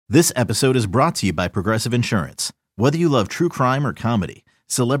This episode is brought to you by Progressive Insurance. Whether you love true crime or comedy,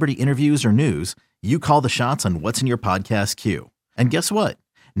 celebrity interviews or news, you call the shots on what's in your podcast queue. And guess what?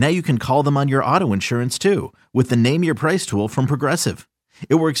 Now you can call them on your auto insurance too with the Name Your Price tool from Progressive.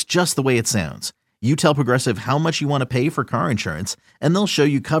 It works just the way it sounds. You tell Progressive how much you want to pay for car insurance, and they'll show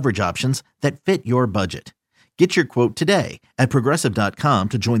you coverage options that fit your budget. Get your quote today at Progressive.com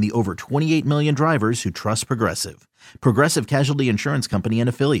to join the over 28 million drivers who trust Progressive. Progressive Casualty Insurance Company and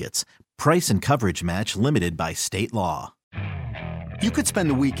Affiliates. Price and coverage match limited by state law. You could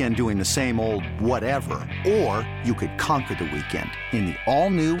spend the weekend doing the same old whatever, or you could conquer the weekend in the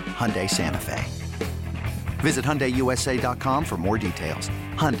all-new Hyundai Santa Fe. Visit HyundaiUSA.com for more details.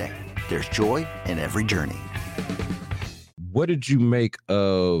 Hyundai, there's joy in every journey. What did you make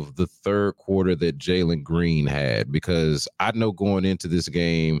of the third quarter that Jalen Green had? Because I know going into this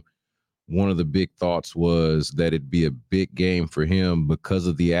game, one of the big thoughts was that it'd be a big game for him because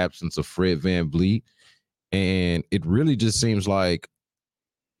of the absence of Fred VanVleet. And it really just seems like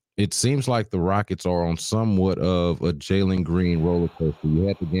the Rockets are on somewhat of a Jalen Green roller coaster. You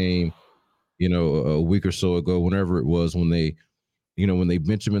had the game, a week or so ago, whenever it was, when they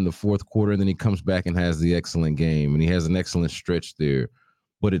bench him in the fourth quarter, and then he comes back and has the excellent game, and he has an excellent stretch there.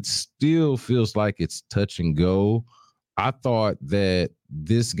 But it still feels like it's touch and go. I thought that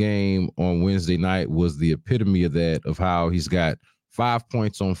this game on Wednesday night was the epitome of that, of how he's got 5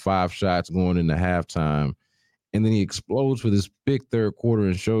 points on 5 shots going into halftime, and then he explodes for this big third quarter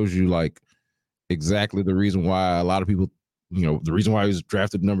and shows you like exactly the reason why a lot of people, the reason why he was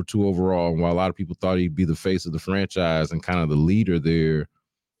drafted number 2 overall, and why a lot of people thought he'd be the face of the franchise and kind of the leader there.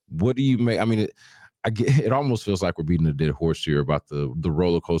 What do you make? I mean, it almost feels like we're beating a dead horse here about the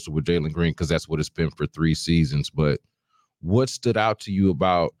roller coaster with Jalen Green, because that's what it's been for 3 seasons. But what stood out to you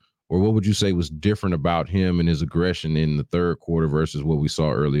about, or what would you say was different about him and his aggression in the third quarter versus what we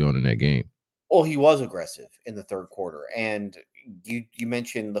saw early on in that game? Well, he was aggressive in the third quarter. And you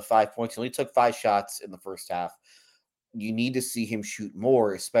mentioned the 5 points. He only took 5 shots in the first half. You need to see him shoot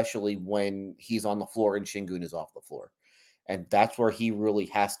more, especially when he's on the floor and Şengün is off the floor. And that's where he really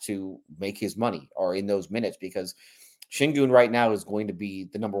has to make his money, or in those minutes, because Şengün right now is going to be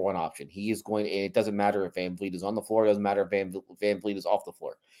the number 1 option. He is going, and it doesn't matter if VanVleet is on the floor. It doesn't matter if VanVleet is off the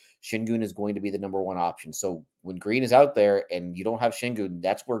floor. Şengün is going to be the number 1 option. So when Green is out there and you don't have Şengün,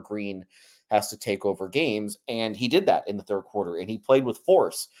 that's where Green has to take over games. And he did that in the third quarter, and he played with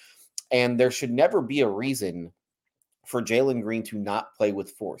force. And there should never be a reason for Jalen Green to not play with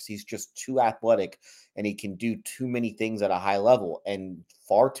force. He's just too athletic, and he can do too many things at a high level. And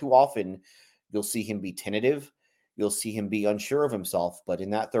far too often, you'll see him be tentative. You'll see him be unsure of himself. But in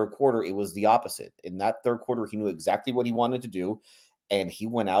that third quarter, it was the opposite. In that third quarter, he knew exactly what he wanted to do, and he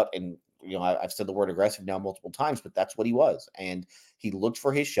went out and, I've said the word aggressive now multiple times, but that's what he was. And he looked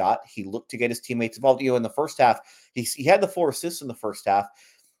for his shot. He looked to get his teammates involved. In the first half, he had the 4 assists in the first half,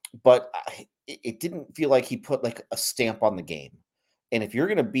 but it didn't feel like he put like a stamp on the game. And if you're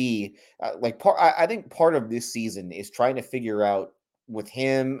going to be I think part of this season is trying to figure out with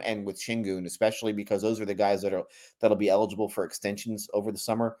him and with Şengün, especially because those are the guys that'll be eligible for extensions over the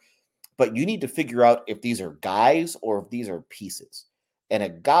summer. But you need to figure out if these are guys or if these are pieces. And a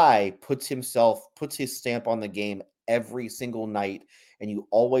guy puts his stamp on the game every single night, and you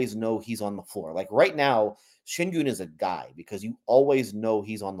always know he's on the floor. Like right now, Şengün is a guy because you always know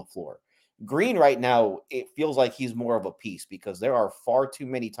he's on the floor. Green right now, it feels like he's more of a piece, because there are far too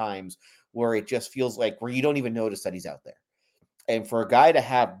many times where it just feels like where you don't even notice that he's out there. And for a guy to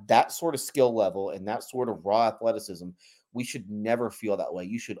have that sort of skill level and that sort of raw athleticism, we should never feel that way.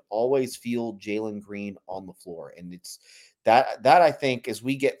 You should always feel Jalen Green on the floor. And it's that I think, as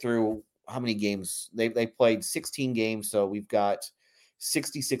we get through how many games they played, 16 games. So we've got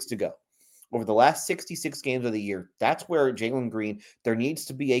 66 to go. Over the last 66 games of the year, that's where Jalen Green, there needs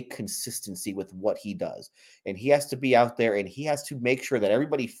to be a consistency with what he does. And he has to be out there, and he has to make sure that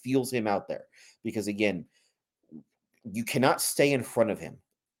everybody feels him out there. Because again, you cannot stay in front of him.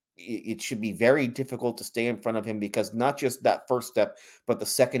 It should be very difficult to stay in front of him, because not just that first step, but the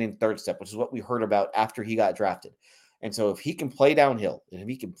second and third step, which is what we heard about after he got drafted. And so if he can play downhill, and if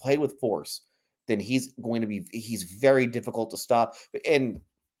he can play with force, then he's very difficult to stop. And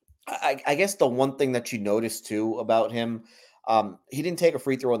I guess the one thing that you notice too about him, he didn't take a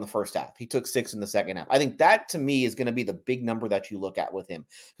free throw in the first half. He took 6 in the second half. I think that, to me, is going to be the big number that you look at with him,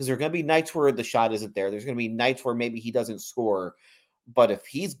 because there are going to be nights where the shot isn't there. There's going to be nights where maybe he doesn't score. But if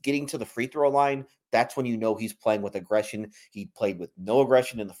he's getting to the free throw line, that's when you know he's playing with aggression. He played with no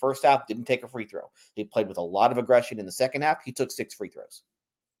aggression in the first half, didn't take a free throw. He played with a lot of aggression in the second half. He took 6 free throws.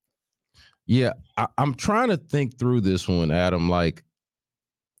 Yeah, I'm trying to think through this one, Adam. Like,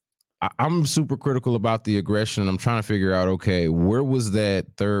 I'm super critical about the aggression. I'm trying to figure out, okay, where was that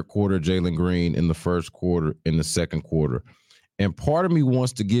third quarter Jalen Green in the first quarter, in the second quarter? And part of me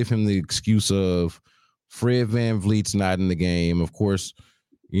wants to give him the excuse of Fred VanVleet's not in the game. Of course,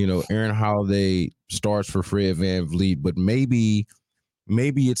 Aaron Holiday starts for Fred VanVleet, but maybe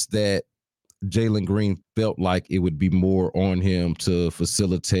it's that Jalen Green felt like it would be more on him to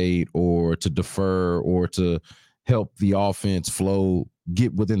facilitate or to defer or to help the offense flow,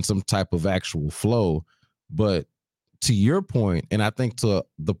 get within some type of actual flow. But to your point, and I think to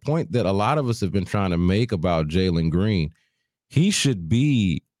the point that a lot of us have been trying to make about Jalen Green, he should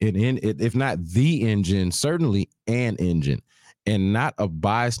be if not the engine, certainly an engine, and not a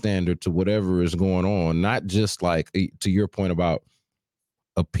bystander to whatever is going on. Not just like, to your point about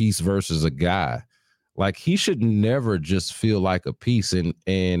a piece versus a guy. Like, he should never just feel like a piece,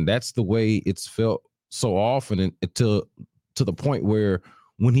 and that's the way it's felt so often, and to the point where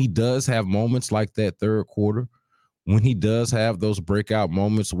when he does have moments like that third quarter, when he does have those breakout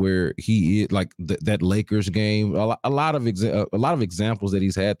moments where he is like that Lakers game, a lot of examples that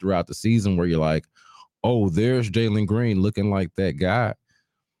he's had throughout the season where you're like, oh, there's Jalen Green looking like that guy.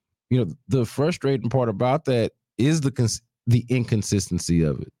 The frustrating part about that is the inconsistency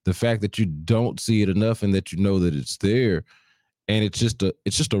of it, the fact that you don't see it enough and that you know that it's there. And it's just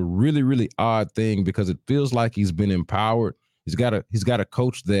a really, really odd thing, because it feels like he's been empowered. He's got a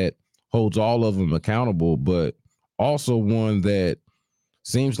coach that holds all of them accountable, but also one that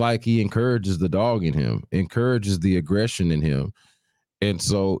seems like he encourages the dog in him, encourages the aggression in him. And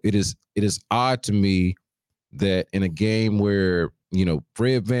so it is odd to me that in a game where,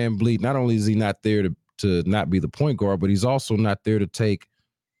 Fred VanVleet, not only is he not there to not be the point guard, but he's also not there to take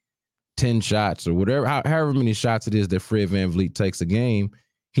 10 shots or whatever, however many shots it is that Fred VanVleet takes a game.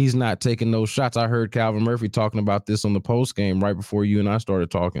 He's not taking those shots. I heard Calvin Murphy talking about this on the post game right before you and I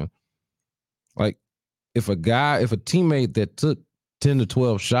started talking. Like, if a teammate that took 10 to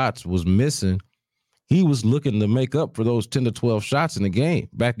 12 shots was missing, he was looking to make up for those 10 to 12 shots in the game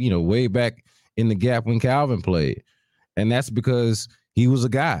back, way back in the gap when Calvin played. And that's because he was a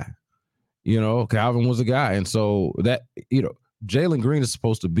guy. Calvin was a guy. And so that, Jalen Green is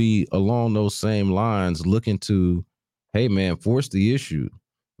supposed to be along those same lines, looking to, hey man, force the issue.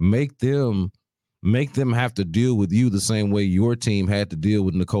 Make them have to deal with you the same way your team had to deal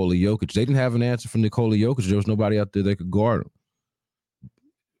with Nikola Jokic. They didn't have an answer for Nikola Jokic. There was nobody out there that could guard him.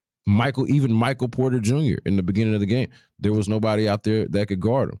 Michael Porter Jr. in the beginning of the game, there was nobody out there that could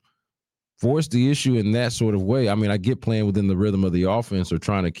guard him. Force the issue in that sort of way. I mean, I get playing within the rhythm of the offense or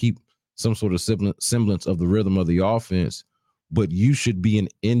trying to keep some sort of semblance of the rhythm of the offense, but you should be an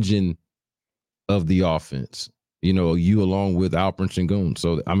engine of the offense. You along with Alperen Sengun.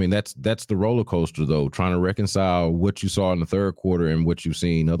 So, I mean, that's the roller coaster, though, trying to reconcile what you saw in the third quarter and what you've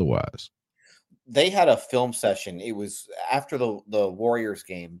seen otherwise. They had a film session. It was after the Warriors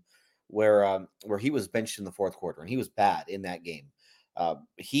game where he was benched in the fourth quarter, and he was bad in that game.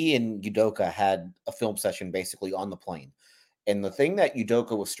 He and Udoka had a film session basically on the plane. And the thing that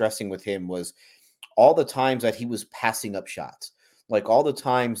Udoka was stressing with him was all the times that he was passing up shots, like all the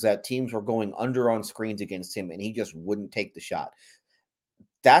times that teams were going under on screens against him and he just wouldn't take the shot.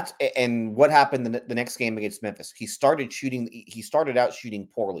 And what happened the next game against Memphis? He started out shooting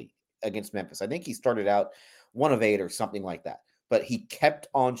poorly against Memphis. I think he started out 1 of 8 or something like that, but he kept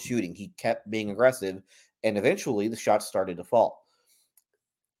on shooting. He kept being aggressive, and eventually the shots started to fall.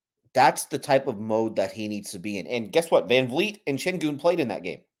 That's the type of mode that he needs to be in. And guess what? VanVleet and Sengun played in that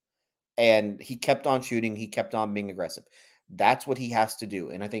game, and he kept on shooting. He kept on being aggressive. That's what he has to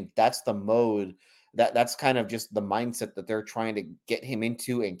do. And I think that's the mode that's kind of just the mindset that they're trying to get him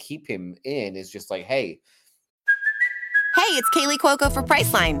into and keep him in, is just like, hey. Hey, it's Kaylee Cuoco for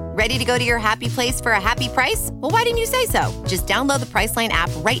Priceline. Ready to go to your happy place for a happy price? Well, why didn't you say so? Just download the Priceline app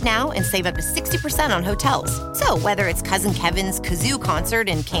right now and save up to 60% on hotels. So whether it's Cousin Kevin's Kazoo Concert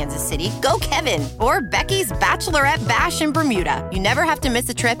in Kansas City, go Kevin, or Becky's Bachelorette Bash in Bermuda, you never have to miss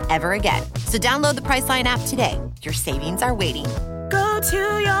a trip ever again. So download the Priceline app today. Your savings are waiting. Go to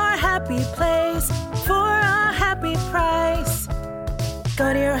your happy place for a happy price.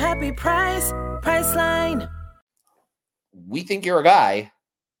 Go to your happy price, Priceline. We think you're a guy.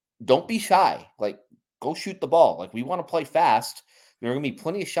 Don't be shy. Like, go shoot the ball. Like, we want to play fast. There are going to be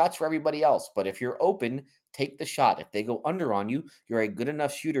plenty of shots for everybody else. But if you're open, take the shot. If they go under on you, you're a good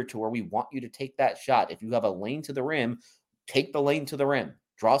enough shooter to where we want you to take that shot. If you have a lane to the rim, take the lane to the rim.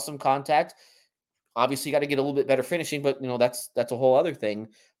 Draw some contact. Obviously, you got to get a little bit better finishing, but that's a whole other thing.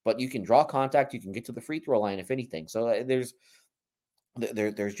 But you can draw contact. You can get to the free throw line, if anything. So there's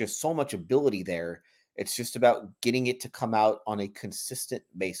just so much ability there. It's just about getting it to come out on a consistent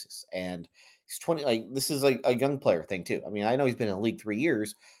basis. And he's 20. Like, this is like a young player thing too. I mean, I know he's been in the league 3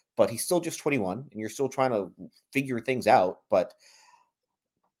 years, but he's still just 21, and you're still trying to figure things out. But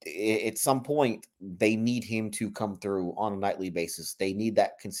at some point, they need him to come through on a nightly basis. They need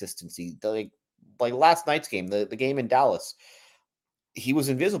that consistency. Like last night's game, the game in Dallas, he was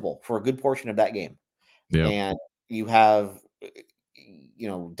invisible for a good portion of that game. Yeah. And you have,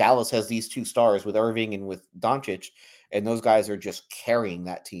 Dallas has these two stars with Irving and with Doncic, and those guys are just carrying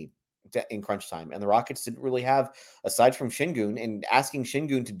that team in crunch time. And the Rockets didn't really have, aside from Şengün, and asking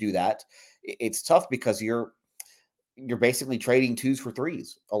Şengün to do that, it's tough because you're basically trading twos for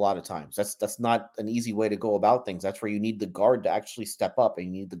threes a lot of times. That's not an easy way to go about things. That's where you need the guard to actually step up, and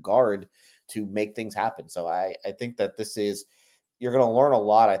you need the guard to make things happen. So I think that you're going to learn a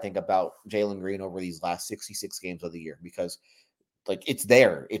lot, I think, about Jalen Green over these last 66 games of the year, because like it's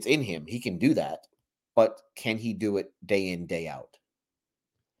there, it's in him. He can do that, but can he do it day in, day out?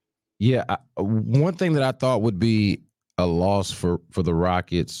 Yeah. One thing that I thought would be a loss for the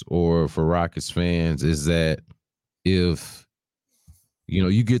Rockets or for Rockets fans is that if,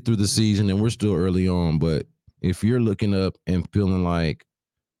 you get through the season, and we're still early on, but if you're looking up and feeling like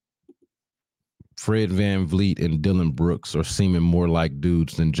Fred VanVleet and Dylan Brooks are seeming more like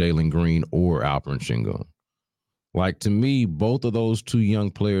dudes than Jalen Green or Alperen Şengün. Like, to me, both of those two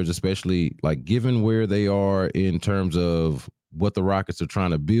young players, especially like given where they are in terms of what the Rockets are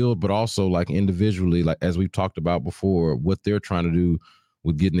trying to build, but also like individually, like as we've talked about before, what they're trying to do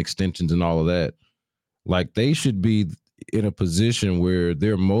with getting extensions and all of that, like they should be in a position where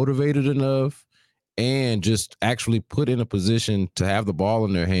they're motivated enough and just actually put in a position to have the ball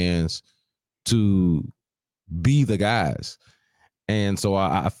in their hands to be the guys. And so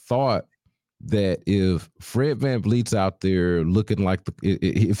I thought that if Fred VanVleet's out there looking like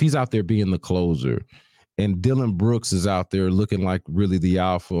if he's out there being the closer, and Dylan Brooks is out there looking like really the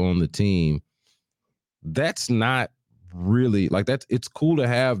alpha on the team, that's not really like that. It's cool to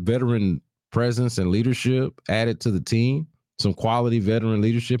have veteran presence and leadership added to the team, some quality veteran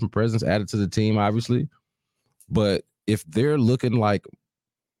leadership and presence added to the team, obviously. But if they're looking like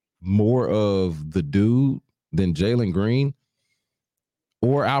more of the dude than Jalen Green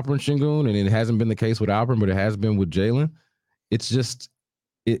or Alperen Şengün, and it hasn't been the case with Alperen, but it has been with Jalen, it's just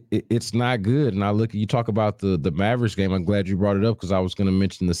it's not good. And you talk about the Mavericks game. I'm glad you brought it up, because I was going to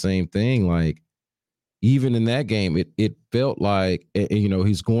mention the same thing. Like, even in that game, it felt like,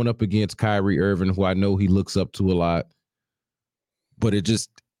 he's going up against Kyrie Irving, who I know he looks up to a lot, but it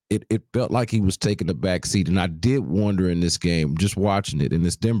felt like he was taking the back seat. And I did wonder in this game, just watching it in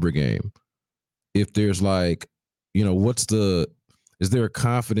this Denver game, if there's like, is there a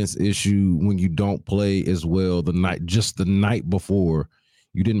confidence issue when you don't play as well the night before?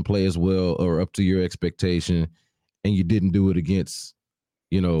 You didn't play as well or up to your expectation, and you didn't do it against,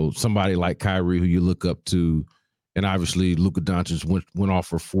 somebody like Kyrie, who you look up to, and obviously Luka Doncic went off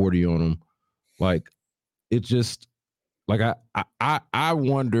for 40 on him. Like, it just, like, I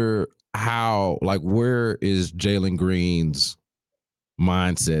wonder how, like, where is Jalen Green's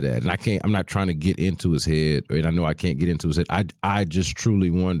mindset at? And I'm not trying to get into his head, and I know I can't get into his head. I just truly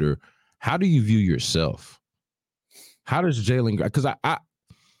wonder, how do you view yourself? How does Jalen, because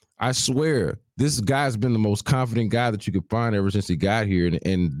I swear, this guy's been the most confident guy that you could find ever since he got here,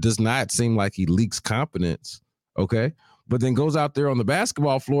 and does not seem like he leaks confidence, okay? But then goes out there on the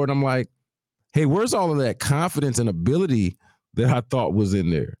basketball floor, and I'm like, hey, where's all of that confidence and ability that I thought was in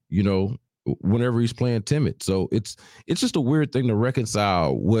there, whenever he's playing timid? So it's just a weird thing to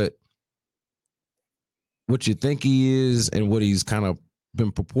reconcile what you think he is and what he's kind of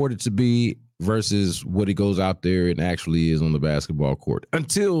been purported to be versus what he goes out there and actually is on the basketball court,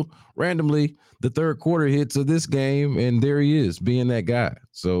 until randomly the third quarter hits of this game, and there he is being that guy.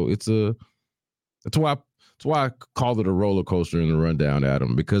 So that's why I call it a roller coaster in the rundown,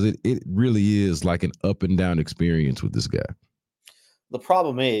 Adam, because it really is like an up and down experience with this guy. The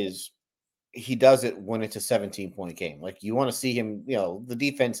problem is he does it when it's a 17-point game. Like, you want to see him, the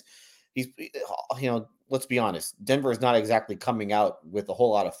defense, let's be honest, Denver is not exactly coming out with a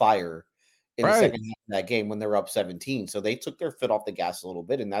whole lot of fire in the second half of that game when they're up 17. So they took their foot off the gas a little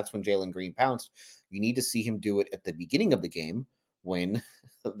bit, and that's when Jalen Green pounced. You need to see him do it at the beginning of the game when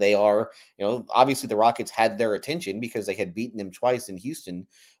they are, obviously the Rockets had their attention because they had beaten them twice in Houston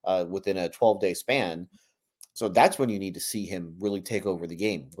within a 12-day span. So that's when you need to see him really take over the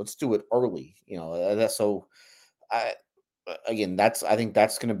game. Let's do it early. I think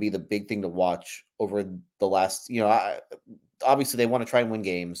that's going to be the big thing to watch over the last, obviously they want to try and win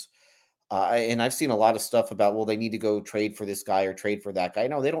games. And I've seen a lot of stuff about, well, they need to go trade for this guy or trade for that guy.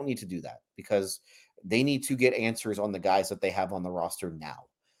 No, they don't need to do that, because They need to get answers on the guys that they have on the roster now.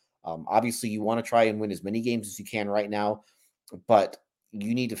 Obviously, you want to try and win as many games as you can right now, but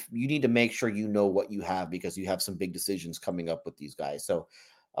you need to make sure you know what you have, because you have some big decisions coming up with these guys. So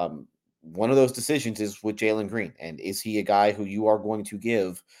one of those decisions is with Jalen Green, and is he a guy who you are going to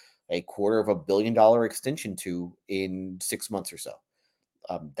give $250 million extension to in 6 months or so?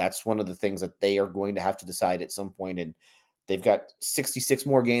 That's one of the things that they are going to have to decide at some point, and they've got 66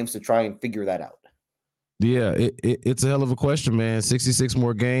 more games to try and figure that out. Yeah, it's a hell of a question, man. 66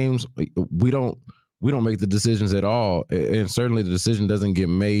 more games. We don't make the decisions at all, and certainly the decision doesn't get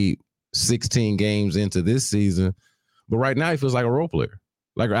made 16 games into this season. But right now, he feels like a role player.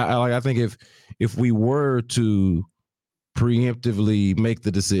 I think if we were to preemptively make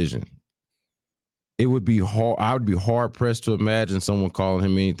the decision, it would be hard. I would be hard pressed to imagine someone calling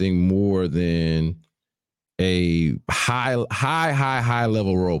him anything more than a high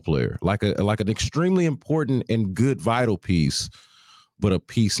level role player, like an extremely important and good vital piece, but a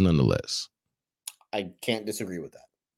piece nonetheless. I can't disagree with that.